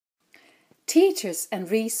Teachers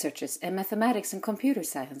and researchers in mathematics and computer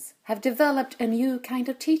science have developed a new kind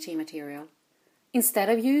of teaching material. Instead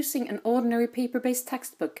of using an ordinary paper-based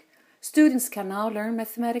textbook, students can now learn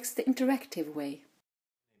mathematics the interactive way.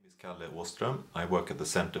 My name is Kalle Åström. I work at the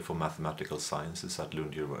Center for Mathematical Sciences at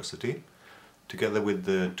Lund University. Together with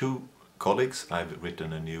the two colleagues, I've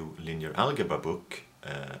written a new linear algebra book,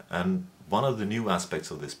 and one of the new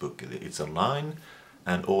aspects of this book, it's online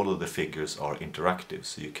and all of the figures are interactive,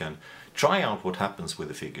 so you can try out what happens with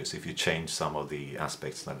the figures if you change some of the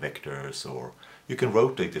aspects like vectors, or you can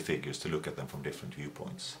rotate the figures to look at them from different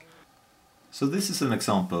viewpoints. So this is an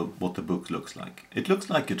example of what the book looks like. It looks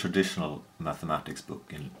like a traditional mathematics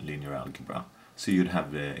book in linear algebra. So you'd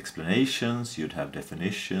have explanations, you'd have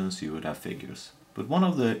definitions, you would have figures. But one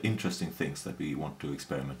of the interesting things that we want to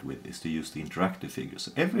experiment with is to use the interactive figures.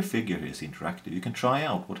 So every figure here is interactive. You can try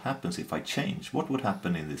out what happens if I change. What would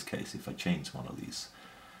happen in this case if I change one of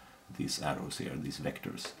these arrows here, these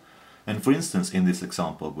vectors. And for instance, in this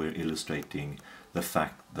example, we're illustrating the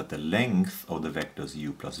fact that the length of the vectors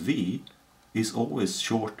u plus v is always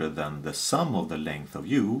shorter than the sum of the length of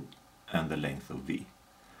u and the length of v.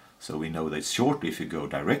 So we know that it's shorter if you go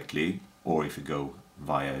directly or if you go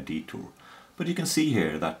via a detour. But you can see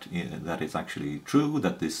here that it's actually true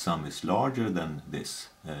that this sum is larger than this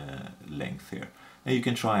length here. And you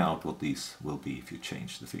can try out what these will be if you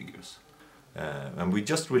change the figures. And we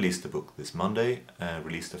just released the book this Monday,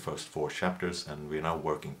 released the first 4 chapters, and we're now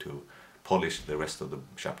working to polish the rest of the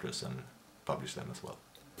chapters and publish them as well.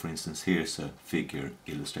 For instance, here's a figure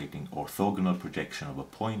illustrating orthogonal projection of a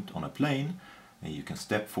point on a plane, and you can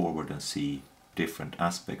step forward and see different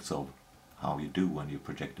aspects of how you do when you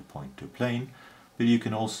project a point to a plane, but you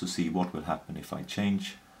can also see what will happen if I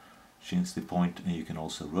change the point, and you can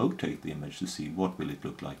also rotate the image to see what will it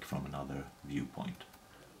look like from another viewpoint.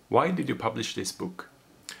 Why did you publish this book?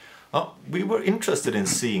 We were interested in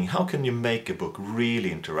seeing how can you make a book really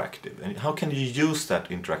interactive, and how can you use that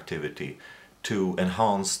interactivity to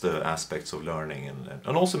enhance the aspects of learning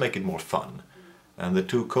and also make it more fun. And the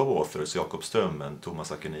two co-authors, Jakob Ström and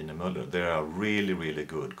Thomas Möller, they are really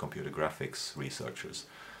good computer graphics researchers.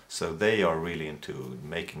 So they are really into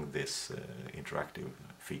making this interactive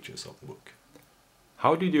features of the book.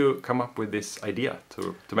 How did you come up with this idea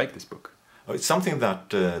to make this book? It's something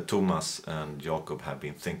that Thomas and Jakob have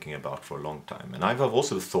been thinking about for a long time. And I've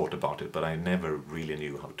also thought about it, but I never really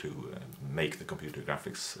knew how to make the computer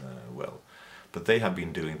graphics well. But they have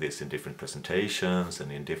been doing this in different presentations and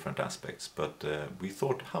in different aspects. But we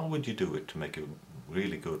thought, how would you do it to make a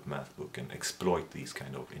really good math book and exploit these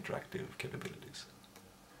kind of interactive capabilities?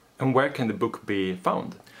 And where can the book be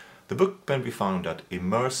found? The book can be found at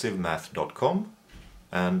immersivemath.com,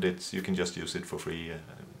 and you can just use it for free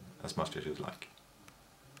as much as you'd like.